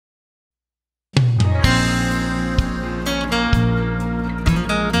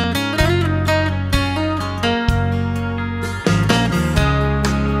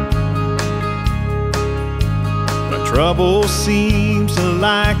seems to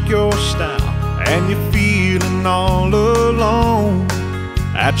like your style and you're feeling all alone.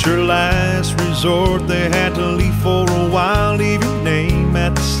 At your last resort, they had to leave for a while. Leave your name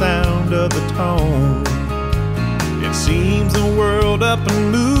at the sound of the tone. It seems the world up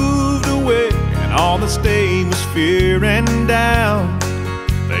and moved away, and all that stayed was fear and doubt.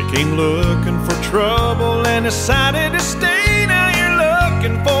 They came looking for trouble and decided to stay. Now you're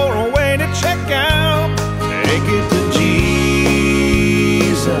looking for a way to check out. Take it to Jesus.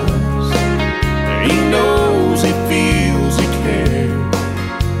 He knows, he feels, he cares,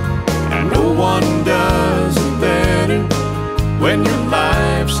 and no one does it better when your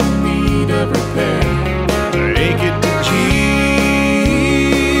life's in need of repair. Take it to Jesus.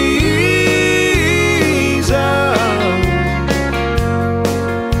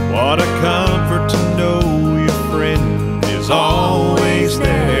 What a comfort to know your friend is always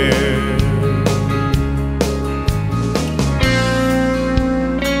there.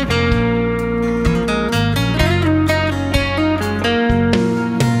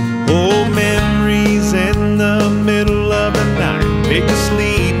 Old memories in the middle of the night take the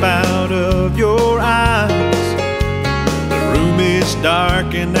sleep out of your eyes. The room is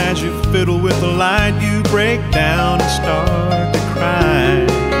dark, and as you fiddle with the light, you break down and start to cry.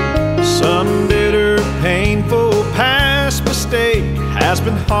 Some bitter, painful past mistake has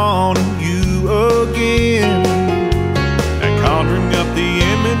been haunting you again, and conjuring up the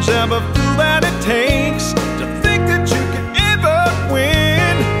image of a fool that it takes to think that you can ever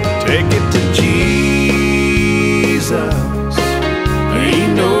win. Take it to Jesus. He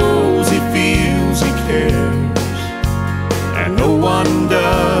knows, he feels, he cares, and no one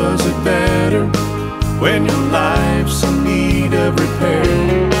does it better when your